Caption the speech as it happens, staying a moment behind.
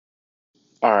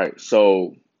All right,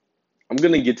 so I'm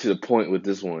gonna get to the point with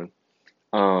this one.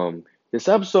 This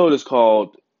episode is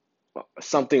called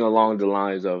something along the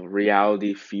lines of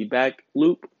reality feedback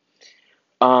loop.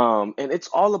 And it's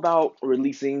all about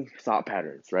releasing thought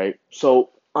patterns, right? So,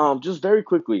 just very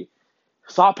quickly,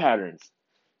 thought patterns,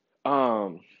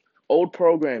 um, old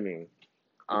programming,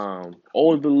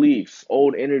 old beliefs,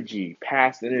 old energy,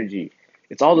 past energy.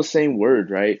 It's all the same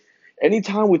word, right?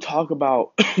 Anytime we talk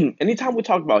about, anytime we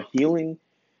talk about healing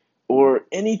or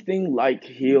anything like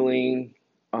healing,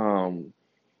 um,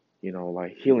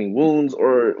 like healing wounds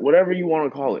or whatever you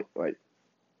want to call it. Like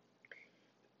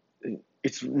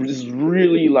it's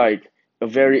really like a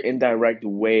very indirect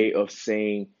way of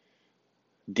saying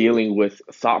dealing with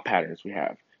thought patterns we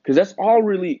have. Because that's all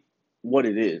really what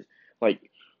it is. Like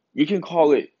you can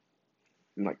call it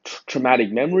like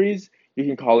traumatic memories, you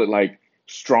can call it like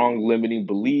strong limiting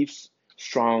beliefs,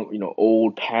 strong,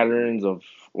 old patterns of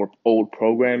or old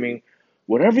programming,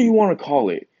 whatever you want to call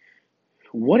it.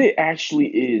 What it actually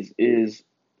is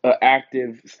an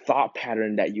active thought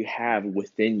pattern that you have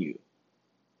within you.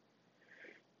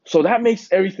 So that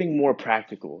makes everything more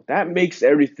practical. That makes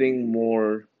everything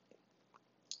more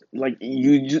like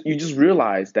you just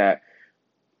realize that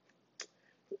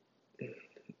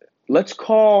let's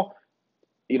call,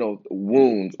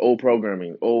 wounds, old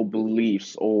programming, old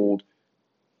beliefs, old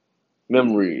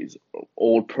memories,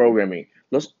 old programming.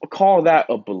 Let's call that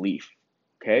a belief.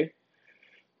 Okay?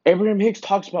 Abraham Hicks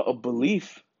talks about a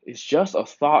belief is just a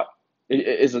thought,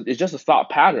 it's just a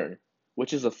thought pattern,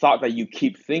 which is a thought that you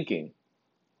keep thinking,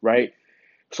 right?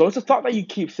 So it's a thought that you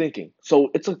keep thinking.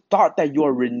 So it's a thought that you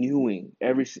are renewing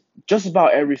just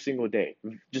about every single day.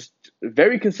 Just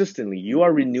very consistently, you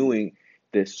are renewing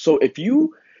this. So if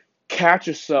you catch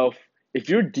yourself, if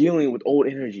you're dealing with old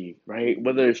energy, right?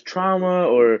 Whether it's trauma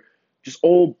or just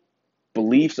old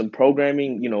beliefs and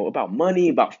programming, about money,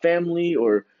 about family,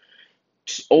 or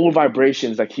just old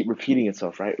vibrations that keep repeating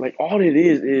itself, right? Like all it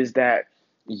is that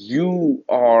you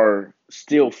are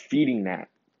still feeding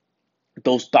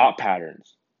those thought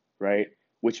patterns, right?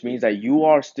 Which means that you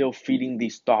are still feeding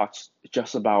these thoughts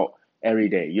just about every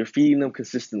day. You're feeding them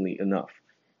consistently enough,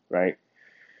 right?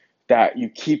 That you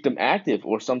keep them active,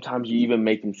 or sometimes you even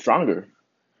make them stronger,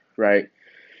 right?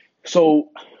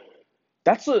 So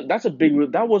that was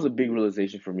a big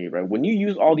realization for me, right? When you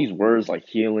use all these words like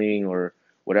healing or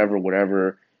whatever,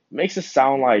 it makes it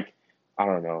sound like I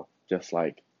don't know, just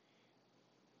like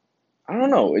I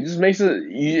don't know. It just makes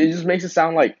it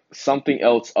sound like something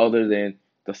else other than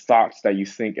the thoughts that you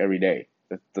think every day,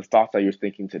 the thoughts that you're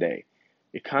thinking today.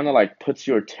 It kind of like puts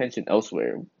your attention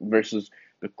elsewhere versus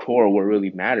the core. What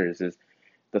really matters is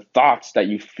the thoughts that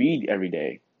you feed every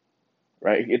day,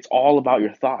 right? It's all about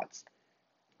your thoughts.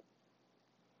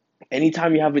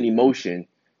 Anytime you have an emotion,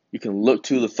 you can look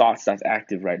to the thoughts that's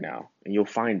active right now, and you'll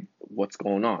find what's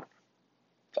going on.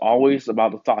 It's always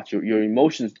about the thoughts. Your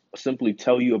emotions simply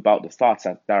tell you about the thoughts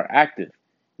that are active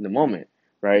in the moment,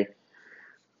 right?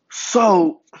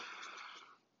 So,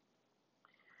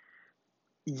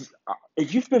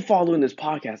 if you've been following this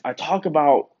podcast, I talk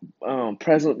about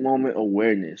present moment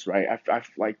awareness, right? I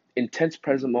like intense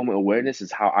present moment awareness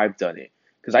is how I've done it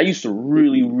because I used to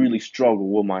really, really struggle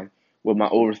with my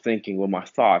overthinking, with my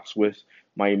thoughts, with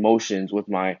my emotions, with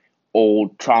my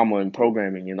old trauma and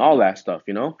programming and all that stuff,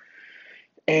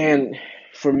 And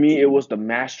for me, it was the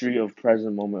mastery of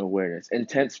present moment awareness,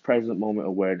 intense present moment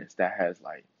awareness that has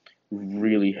like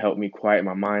really helped me quiet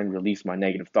my mind, release my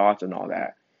negative thoughts, and all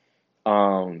that.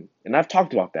 And I've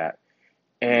talked about that.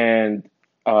 And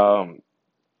um,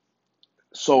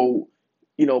 so,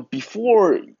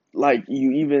 before like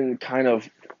you even kind of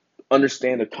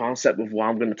understand the concept of what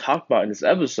I'm going to talk about in this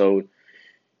episode,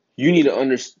 you need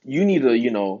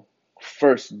to,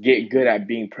 first get good at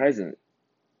being present,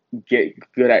 get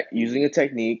good at using a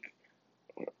technique,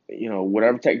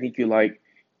 whatever technique you like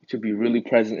to be really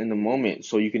present in the moment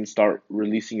so you can start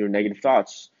releasing your negative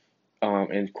thoughts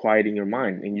and quieting your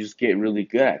mind, and you just get really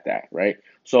good at that, right?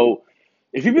 So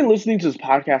if you've been listening to this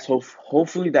podcast,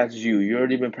 hopefully that's you. You've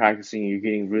already been practicing and you're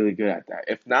getting really good at that.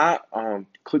 If not,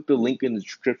 click the link in the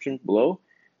description below.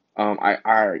 I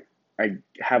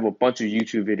have a bunch of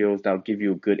YouTube videos that'll give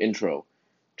you a good intro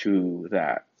to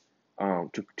that,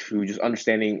 to just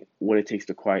understanding what it takes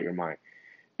to quiet your mind.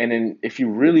 And then if you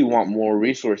really want more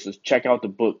resources, check out the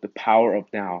book, The Power of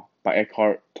Now by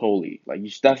Eckhart Tolle. Like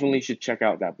you definitely should check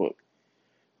out that book.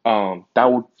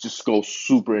 That would just go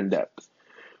super in depth.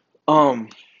 Um,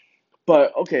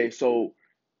 but okay, so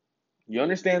you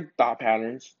understand thought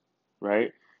patterns,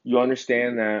 right? You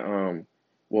understand that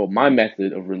well, my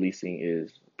method of releasing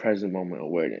is present moment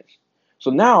awareness.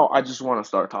 So now I just want to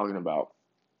start talking about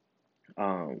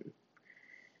um,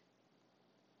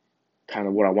 kind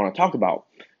of what I want to talk about.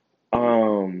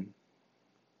 Um,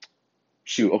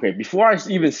 Shoot, okay, before I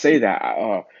even say that,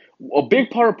 a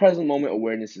big part of present moment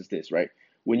awareness is this, right?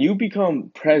 When you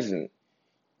become present,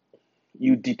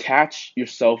 you detach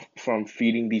yourself from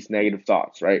feeding these negative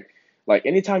thoughts, right? Like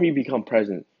anytime you become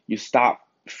present, you stop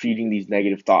feeding these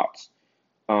negative thoughts.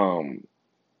 Um,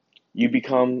 you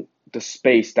become the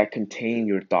space that contain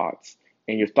your thoughts,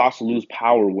 and your thoughts lose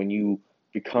power when you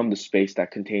become the space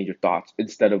that contains your thoughts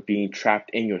instead of being trapped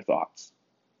in your thoughts,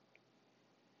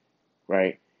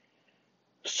 right?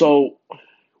 So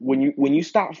when you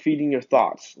stop feeding your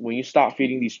thoughts, when you stop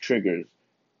feeding these triggers,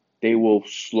 they will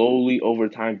slowly over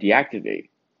time deactivate.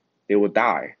 They will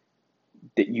die.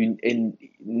 That you and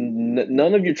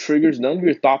none of your triggers, none of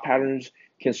your thought patterns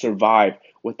can survive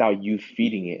without you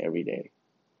feeding it every day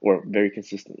or very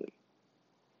consistently,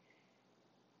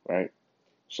 right?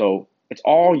 So it's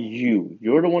all you.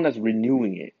 You're the one that's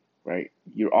renewing it, right?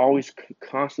 You're always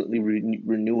constantly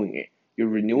renewing it. You're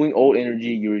renewing old energy.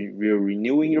 You're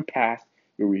renewing your past.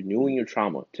 You're renewing your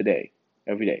trauma today,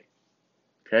 every day.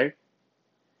 Okay.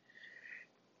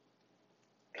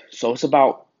 So it's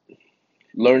about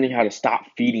learning how to stop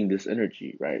feeding this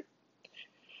energy, right?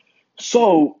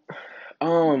 So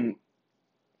um,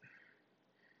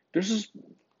 there's this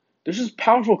there's this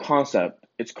powerful concept.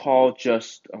 It's called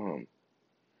just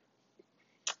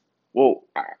well,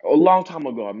 a long time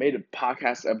ago, I made a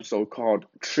podcast episode called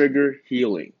Trigger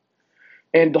Healing.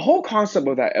 And the whole concept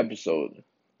of that episode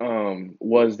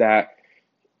was that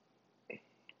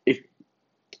if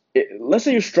let's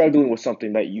say you're struggling with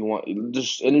something that you want,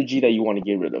 just energy that you want to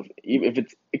get rid of, even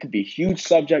if it could be a huge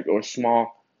subject or a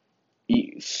small,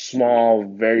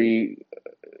 very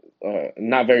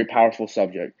not very powerful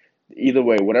subject. Either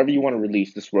way, whatever you want to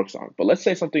release, this works on. But let's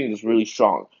say something is really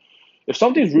strong. If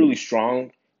something's really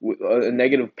strong, a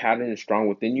negative pattern is strong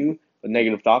within you, a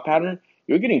negative thought pattern,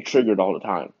 you're getting triggered all the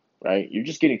time, right? You're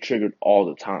just getting triggered all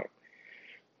the time.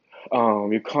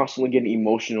 You're constantly getting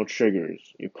emotional triggers.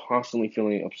 You're constantly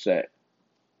feeling upset.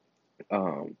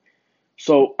 Um,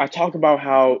 so I talk about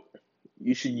how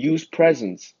you should use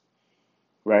presence,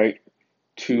 right,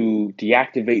 to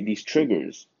deactivate these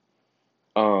triggers.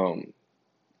 Um,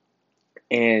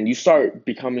 and you start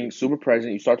becoming super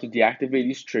present. You start to deactivate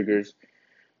these triggers,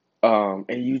 and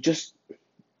you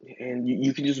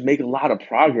can just make a lot of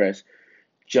progress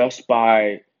just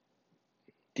by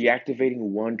deactivating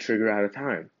one trigger at a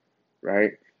time,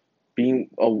 right? Being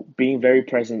very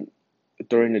present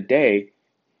during the day,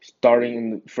 starting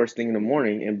in the first thing in the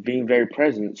morning, and being very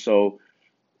present. So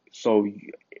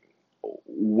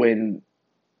when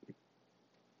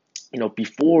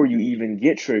before you even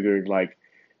get triggered, like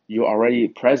you're already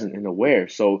present and aware.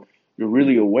 So you're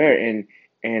really aware,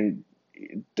 and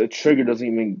the trigger doesn't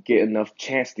even get enough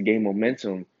chance to gain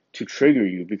momentum to trigger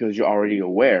you because you're already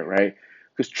aware, right?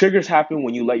 Because triggers happen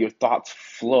when you let your thoughts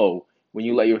flow, when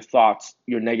you let your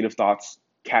negative thoughts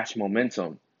catch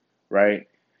momentum, right?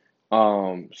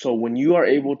 So when you are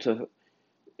able to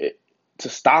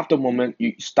stop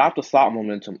you stop the thought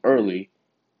momentum early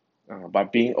by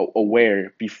being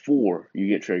aware before you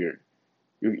get triggered.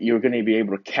 You're going to be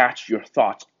able to catch your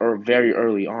thoughts very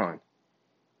early on,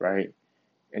 right?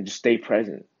 And just stay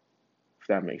present, if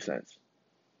that makes sense.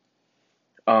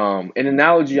 An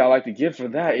analogy I like to give for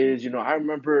that is, I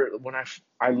remember when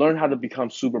I learned how to become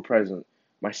super present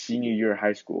my senior year of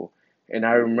high school, and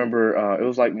I remember it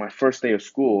was like my first day of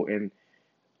school, and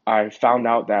I found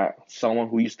out that someone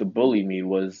who used to bully me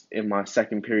was in my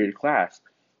second period class,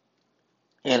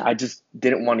 and I just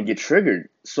didn't want to get triggered.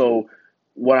 So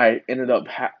what I ended up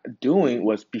doing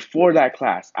was before that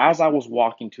class, as I was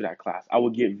walking to that class, I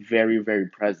would get very, very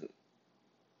present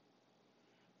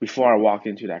before I walked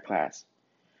into that class.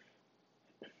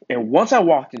 And once I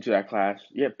walked into that class,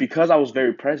 yeah, because I was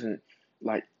very present,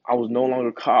 like I was no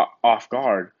longer caught off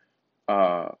guard,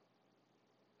 uh,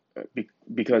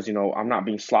 because I'm not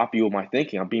being sloppy with my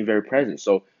thinking. I'm being very present,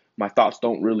 so my thoughts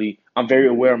don't really. I'm very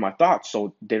aware of my thoughts,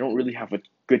 so they don't really have a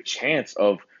good chance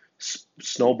of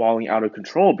snowballing out of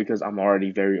control because I'm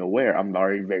already very aware. I'm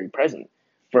already very present.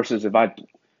 Versus if I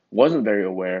wasn't very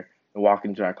aware and walk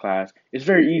into that class, it's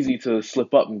very easy to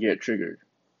slip up and get triggered,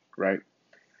 right?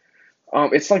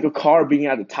 It's like a car being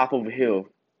at the top of a hill.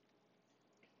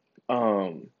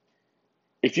 Um,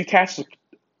 if you catch the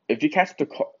if you catch the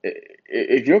car,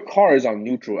 if your car is on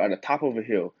neutral at the top of a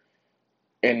hill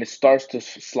and it starts to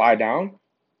slide down,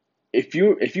 if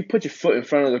you put your foot in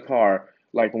front of the car,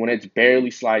 like when it's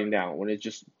barely sliding down, when it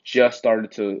just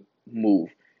started to move,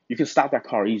 you can stop that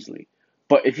car easily.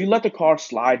 But if you let the car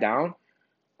slide down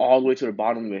all the way to the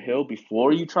bottom of the hill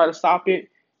before you try to stop it,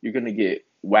 you're gonna get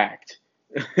whacked,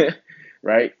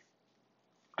 right?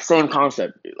 Same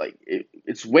concept. Like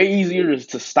it's way easier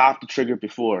to stop the trigger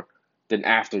before than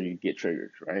after you get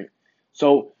triggered, right?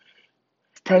 So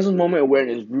present moment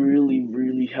awareness really,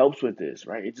 really helps with this,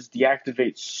 right? It just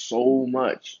deactivates so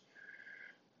much.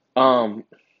 Um,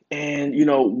 and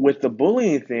with the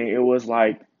bullying thing, it was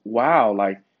like, wow,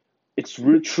 like it's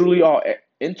truly all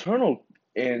internal,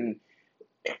 and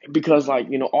because like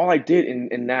all I did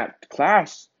in that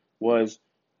class was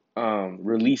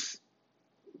release,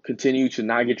 continue to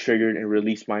not get triggered and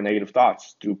release my negative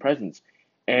thoughts through presence,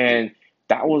 and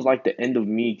that was like the end of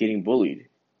me getting bullied.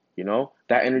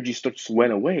 That energy just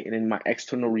went away, and then my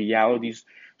external realities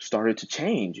started to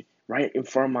change right in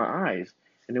front of my eyes,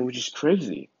 and it was just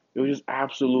crazy. It was just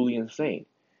absolutely insane.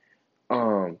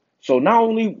 So not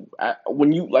only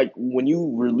when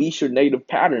you release your negative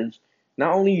patterns,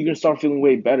 not only you're gonna start feeling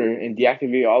way better and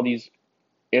deactivate all these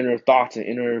inner thoughts and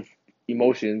inner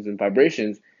emotions and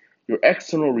vibrations, your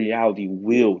external reality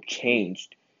will change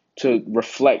to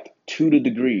reflect to the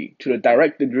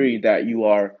direct degree that you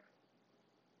are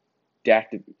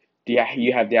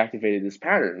you have deactivated this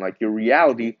pattern. Like your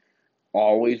reality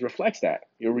always reflects that.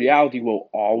 Your reality will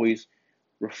always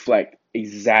reflect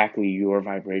exactly your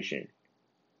vibration.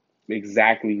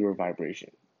 Exactly your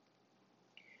vibration.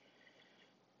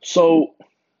 So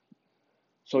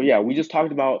yeah, we just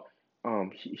talked about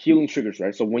healing triggers,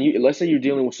 right? So when let's say you're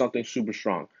dealing with something super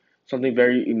strong, something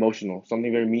very emotional,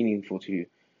 something very meaningful to you.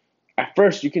 At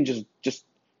first, you can just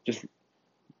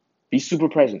be super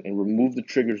present and remove the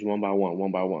triggers one by one,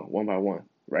 one by one, one by one,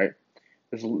 right?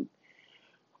 There's,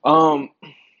 um,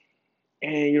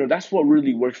 and that's what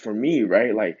really works for me,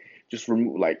 right? Like just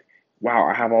remove, like, wow,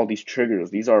 I have all these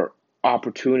triggers.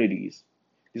 Opportunities.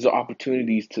 These are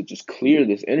opportunities to just clear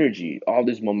this energy, all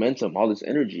this momentum, all this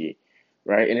energy,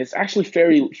 right? And it's actually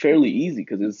fairly easy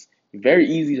because it's very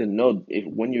easy to know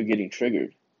when you're getting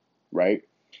triggered, right?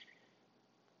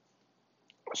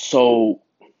 So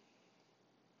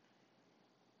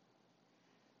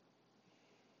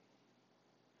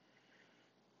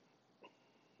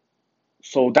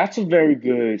that's a very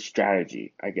good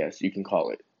strategy, I guess you can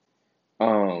call it.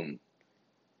 Um,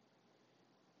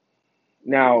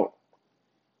 Now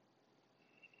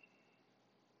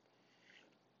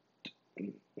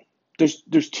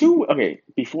there's two. Okay,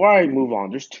 before I move on,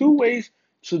 there's two ways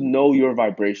to know your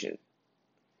vibration.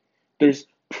 There's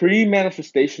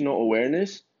pre-manifestational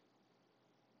awareness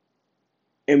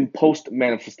and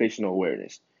post-manifestational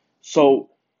awareness.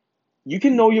 So you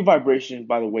can know your vibration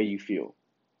by the way you feel.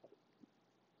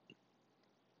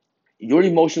 Your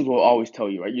emotions will always tell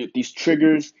you, right? These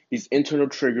triggers, these internal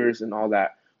triggers, and all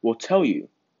that will tell you.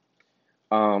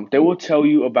 They will tell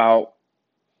you about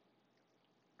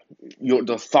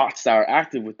the thoughts that are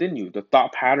active within you, the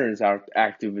thought patterns that are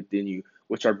active within you,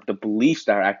 which are the beliefs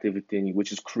that are active within you,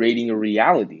 which is creating a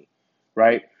reality,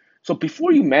 right? So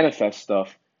before you manifest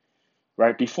stuff,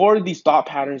 right? Before these thought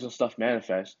patterns and stuff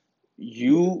manifest,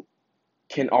 you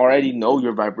can already know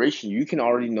your vibration. You can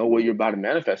already know what you're about to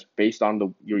manifest based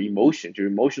on your emotions. Your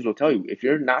emotions will tell you. If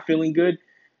you're not feeling good,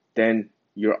 then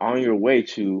you're on your way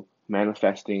to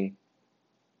manifesting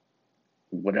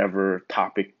whatever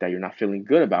topic that you're not feeling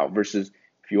good about. Versus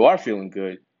if you are feeling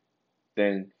good,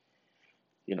 then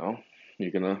you know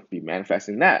you're gonna be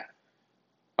manifesting that.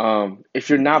 If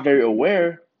you're not very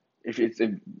aware, if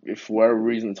for whatever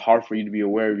reason it's hard for you to be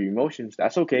aware of your emotions,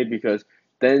 that's okay because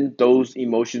then those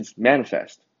emotions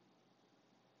manifest.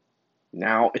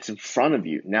 Now it's in front of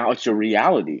you. Now it's your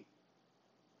reality.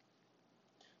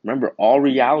 Remember, all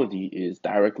reality is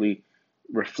directly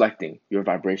reflecting your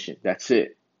vibration. That's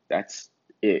it. That's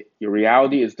it. Your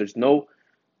reality is there's no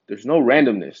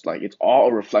randomness. Like it's all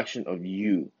a reflection of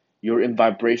you. You're in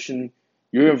vibration.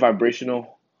 You're in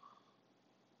vibrational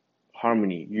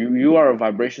harmony. You are a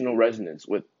vibrational resonance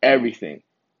with everything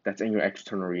that's in your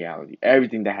external reality.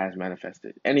 Everything that has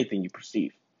manifested. Anything you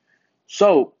perceive.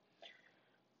 So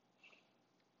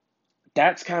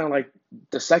that's kind of like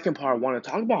the second part I want to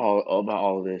talk about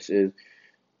all of this is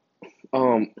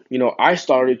I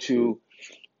started to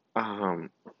um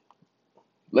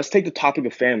let's take the topic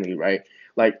of family, right?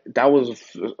 Like that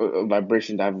was a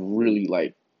vibration that really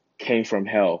like came from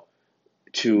hell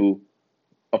to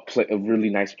a really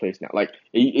nice place now. Like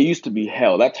it used to be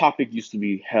hell. That topic used to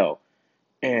be hell,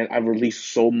 and I've released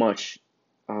so much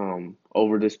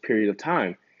over this period of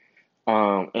time.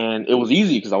 And it was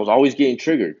easy because I was always getting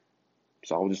triggered,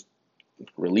 so I would just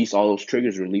release all those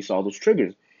triggers,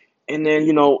 and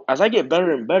then as I get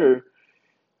better and better,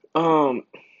 um,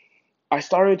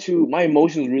 my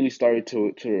emotions really started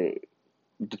to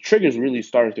the triggers really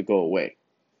started to go away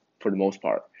for the most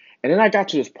part. And then I got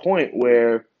to this point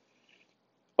where,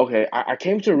 okay, I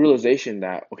came to a realization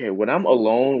that, okay, when I'm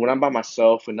alone, when I'm by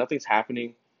myself, when nothing's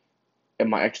happening in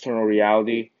my external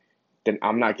reality, then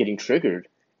I'm not getting triggered.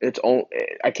 It's all,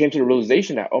 I came to the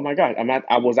realization that, oh my God,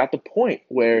 I was at the point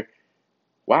where,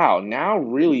 wow, now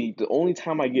really the only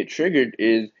time I get triggered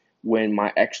is when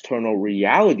my external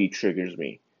reality triggers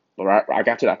me. Right? I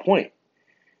got to that point.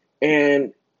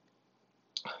 And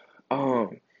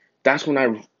um that's when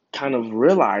I kind of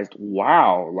realized,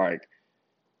 wow, like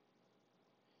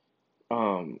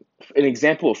um an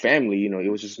example of family,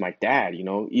 it was just my dad,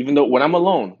 even though when I'm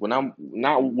alone, when I'm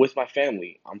not with my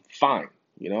family, I'm fine,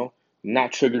 you know,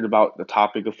 not triggered about the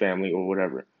topic of family or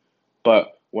whatever.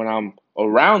 But when I'm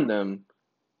around them,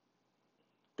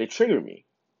 they trigger me.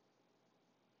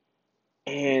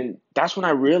 And that's when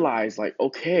I realized, like,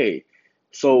 okay,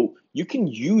 so you can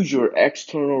use your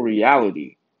external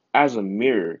reality as a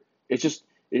mirror. It's just,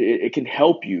 it can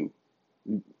help you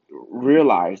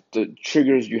realize the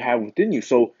triggers you have within you.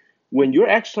 So when your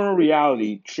external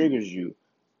reality triggers you,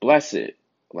 bless it.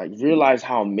 Like, realize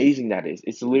how amazing that is.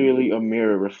 It's literally a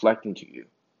mirror reflecting to you.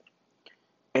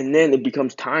 And then it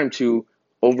becomes time to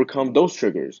overcome those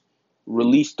triggers,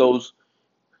 release those.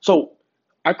 So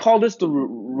I call this the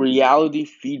reality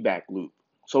feedback loop.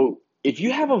 So if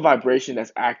you have a vibration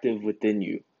that's active within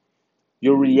you,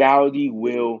 your reality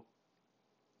will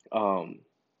um,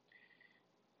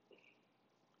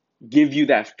 give you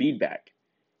that feedback.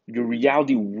 Your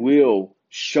reality will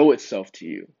show itself to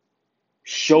you,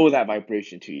 show that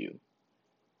vibration to you.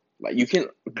 Like, you can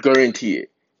guarantee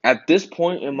it. At this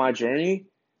point in my journey,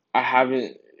 I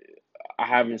haven't I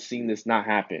haven't seen this not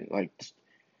happen. Like,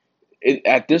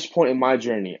 at this point in my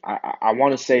journey, I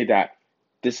want to say that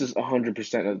this is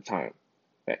 100% of the time.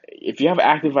 If you have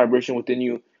active vibration within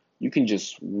you, you can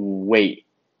just wait.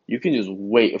 You can just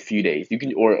wait a few days. You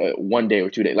can, or 1 day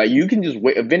or 2 days. Like, you can just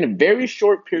wait. Within a very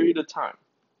short period of time,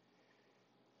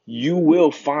 you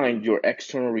will find your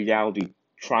external reality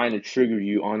trying to trigger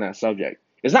you on that subject.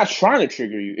 It's not trying to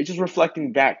trigger you. It's just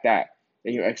reflecting back that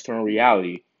in your external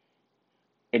reality.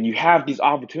 And you have these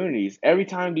opportunities every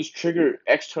time these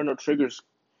external triggers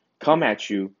come at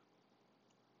you.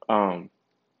 Um,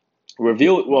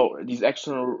 these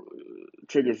external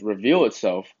triggers reveal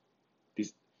itself.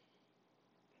 These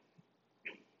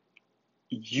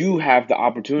You have the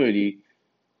opportunity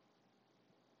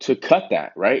to cut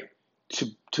that, right?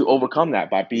 To overcome that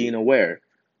by being aware,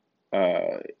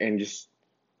 and just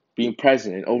being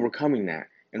present and overcoming that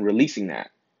and releasing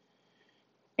that.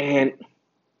 And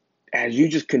as you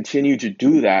just continue to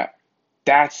do that,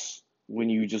 that's when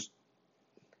you just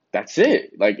that's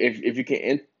it. Like, if you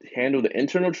can handle the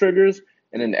internal triggers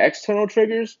and then the external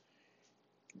triggers,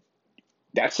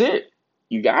 that's it.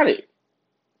 You got it.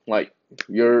 Like,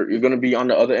 you're gonna be on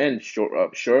the other end,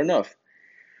 sure enough.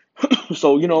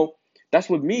 So, that's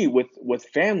with me, with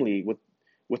family,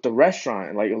 with the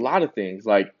restaurant, like a lot of things.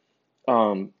 Like,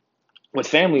 um with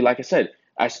family, like I said,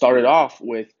 I started off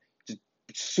with just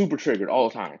super triggered all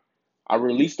the time. I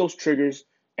released those triggers,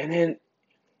 and then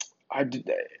I did,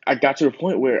 I got to the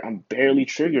point where I'm barely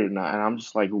triggered now, and I'm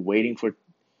just like waiting for,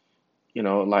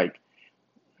 like,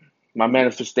 my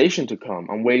manifestation to come.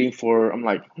 I'm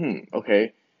like,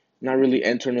 okay, not really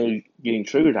internally getting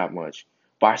triggered that much.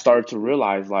 But I started to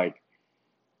realize, like,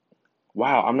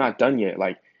 wow, I'm not done yet.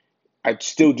 Like, I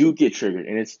still do get triggered,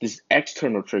 and it's this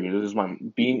external trigger. This is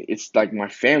it's like my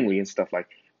family and stuff, like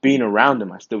being around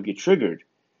them. I still get triggered,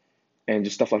 and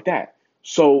just stuff like that.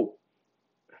 So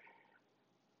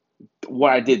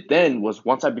what I did then was,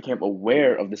 once I became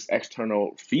aware of this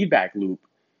external feedback loop,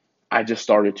 I just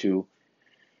started to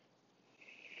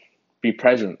be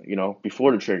present,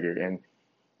 before the trigger,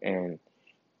 and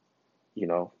you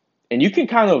know, and you can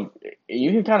kind of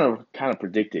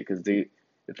predict it, because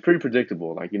it's pretty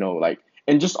predictable, like, like,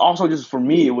 and just also, just for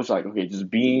me, it was like, okay, just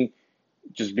being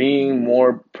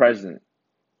more present,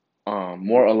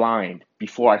 more aligned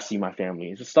before I see my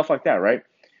family. It's just stuff like that, right?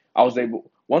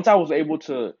 Once I was able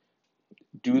to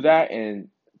do that and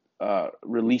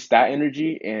release that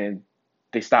energy, and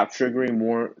they stopped triggering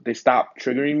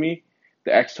me,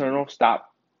 the external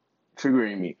stopped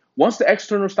triggering me. Once the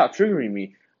external stopped triggering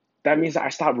me, that means that I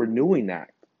stopped renewing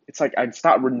that. It's like I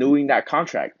stopped renewing that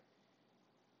contract.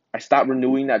 I stopped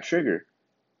renewing that trigger,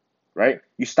 right?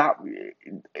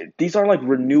 These are like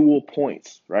renewal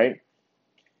points, right?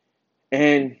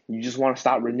 And you just want to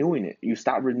stop renewing it. You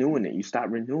stop renewing it. You stop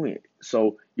renewing it.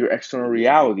 So your external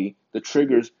reality, the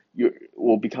triggers,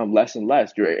 will become less and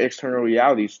less. Your external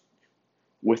realities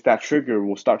with that trigger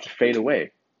will start to fade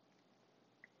away.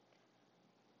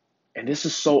 And this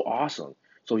is so awesome.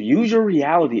 So use your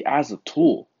reality as a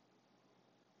tool.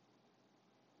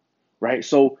 right?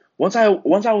 So once I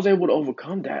was able to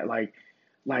overcome that, like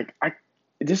I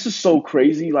this is so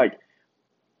crazy. Like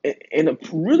in a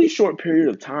really short period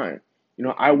of time,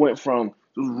 I went from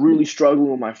just really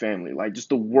struggling with my family, like just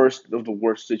the worst of the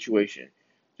worst situation,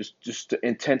 just the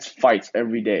intense fights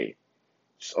every day,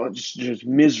 so just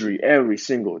misery every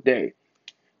single day,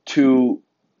 to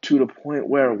the point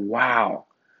where, wow,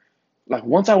 like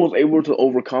once I was able to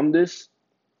overcome this,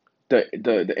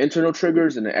 the internal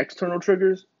triggers and the external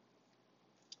triggers,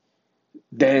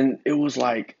 then it was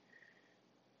like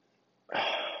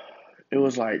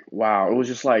wow, it was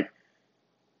just like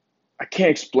I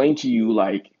can't explain to you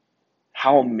like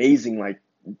how amazing, like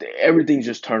everything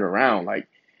just turned around, like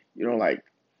like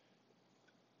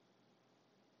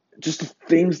just the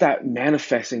things that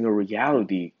manifest in your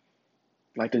reality,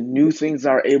 like the new things that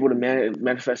are able to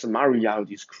manifest in my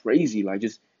reality is crazy. Like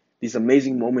just these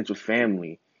amazing moments with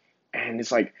family, and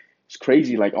it's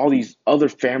crazy. Like all these other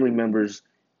family members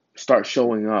start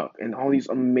showing up, and all these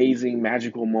amazing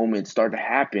magical moments start to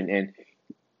happen, and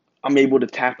I'm able to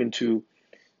tap into,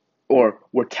 or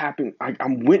we're tapping.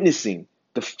 I'm witnessing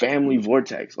the family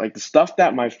vortex, like the stuff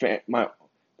that my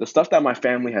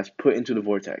family has put into the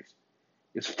vortex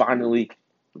is finally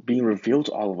being revealed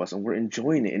to all of us, and we're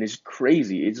enjoying it, and it's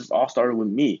crazy. It just all started with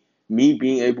me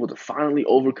being able to finally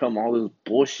overcome all this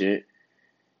bullshit,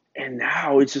 and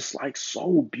now it's just like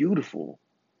so beautiful.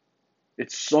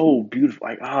 It's so beautiful.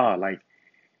 Like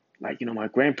my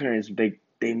grandparents,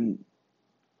 they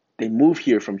moved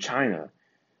here from China,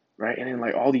 right? And then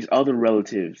like all these other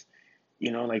relatives,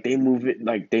 like they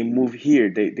move here.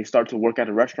 They start to work at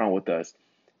a restaurant with us,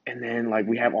 and then like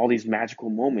we have all these magical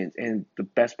moments. And the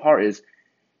best part is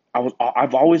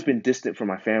I've always been distant from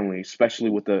my family,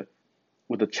 especially with the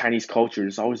Chinese culture.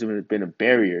 It's always been a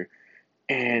barrier,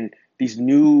 and these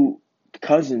new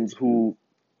cousins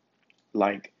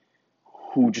like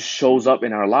who just shows up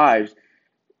in our lives.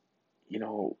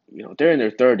 They're in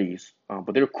their 30s,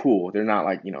 but they're cool. They're not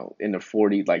like in their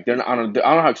 40s. Like they're not. I don't know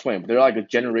how to explain it, but they're like a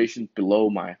generation below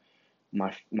my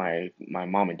mom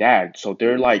and dad. So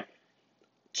they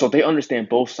understand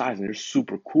both sides, and they're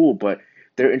super cool. But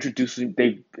they've introduced me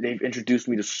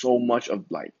to so much of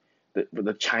like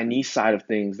the Chinese side of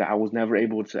things that I was never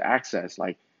able to access.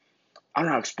 Like I don't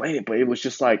know how to explain it, but it was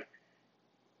just like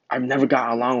I've never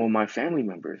got along with my family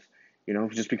members,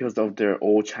 just because of their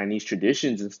old Chinese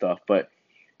traditions and stuff. But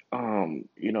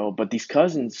these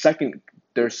cousins,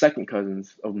 they're second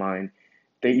cousins of mine.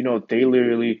 They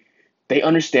literally, they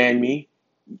understand me,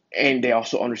 and they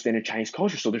also understand the Chinese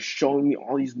culture. So they're showing me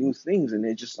all these new things, and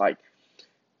it's just like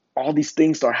all these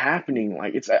things start happening.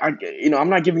 Like I'm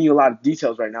not giving you a lot of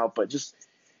details right now, but just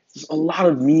a lot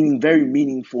of very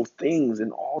meaningful things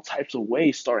in all types of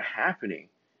ways start happening.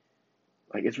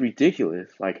 Like it's ridiculous.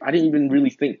 Like I didn't even really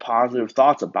think positive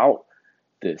thoughts about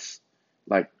this.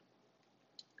 Like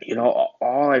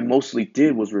all I mostly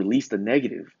did was release the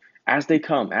negative. As they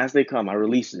come, I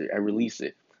release it. I release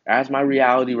it. As my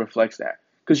reality reflects that.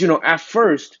 Because, at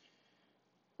first,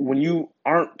 when you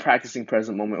aren't practicing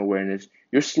present moment awareness,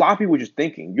 you're sloppy with your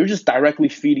thinking. You're just directly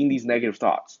feeding these negative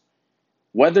thoughts.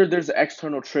 Whether there's an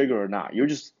external trigger or not,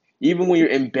 even when you're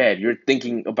in bed, you're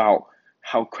thinking about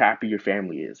how crappy your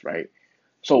family is, right?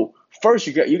 So first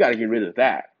you got to get rid of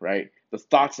that, right? The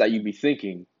thoughts that you be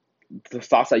thinking, the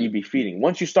thoughts that you be feeding.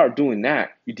 Once you start doing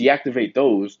that, you deactivate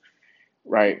those,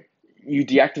 right? You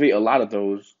deactivate a lot of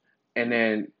those, and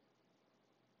then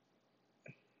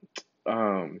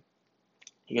um,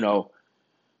 you know,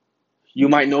 you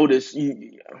might notice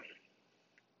you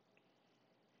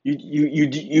just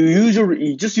use your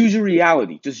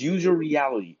reality. Just use your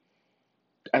reality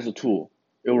as a tool.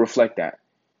 It will reflect that.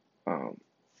 If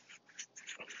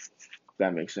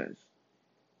that makes sense,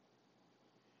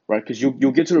 right? Because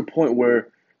you'll get to the point where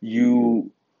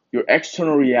you your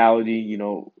external reality,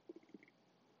 or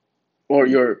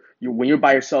when you're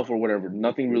by yourself or whatever,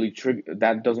 nothing really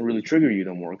that doesn't really trigger you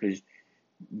no more because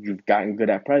you've gotten good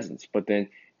at presence. But then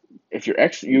if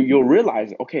you'll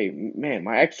realize, okay, man,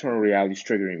 my external reality is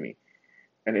triggering me,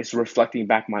 and it's reflecting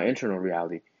back my internal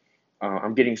reality.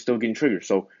 I'm still getting triggered.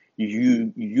 So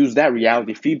you use that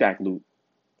reality feedback loop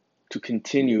to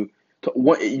continue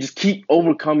you just keep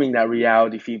overcoming that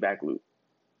reality feedback loop.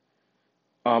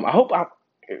 Um, I hope I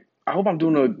I hope I'm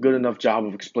doing a good enough job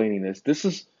of explaining this. This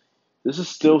is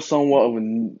still somewhat of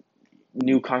a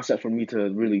new concept for me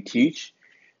to really teach.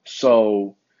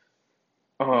 So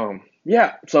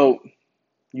yeah. So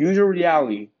use your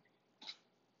reality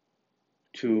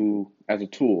to as a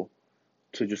tool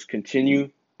to just continue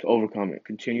to overcome it.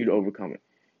 Continue to overcome it.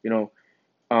 You know,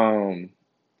 um,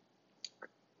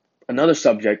 another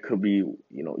subject could be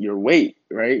your weight,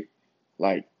 right?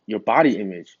 Like your body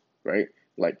image, right?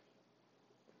 Like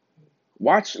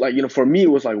watch, like, for me it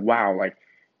was like, wow, like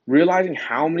realizing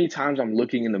how many times I'm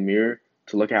looking in the mirror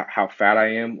to look at how fat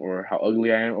I am or how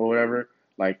ugly I am or whatever.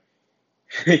 Like,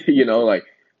 like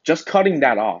just cutting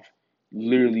that off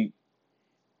literally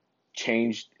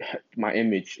changed my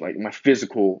image, like my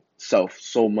physical self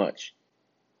so much,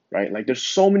 right? Like there's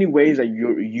so many ways that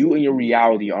you and your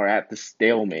reality are at the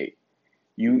stalemate.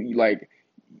 You like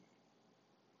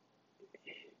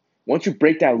once you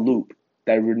break that loop,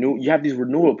 you have these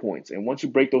renewal points, and once you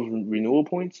break those renewal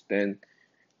points, then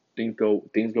things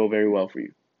go very well for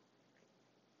you.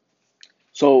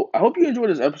 So I hope you enjoyed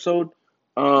this episode.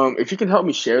 If you can help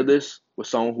me share this with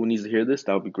someone who needs to hear this,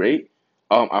 that would be great.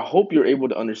 I hope you're able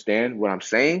to understand what I'm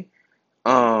saying.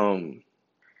 Um,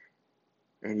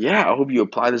 and yeah, I hope you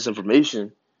apply this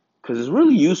information because it's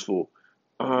really useful.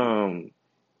 Um,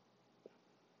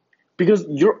 because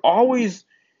your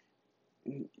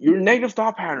negative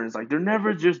thought patterns, like they're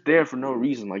never just there for no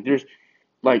reason. Like there's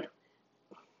like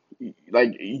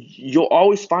you'll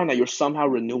always find that you're somehow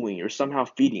renewing, you're somehow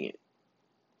feeding it.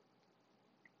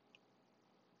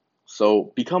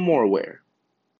 So become more aware.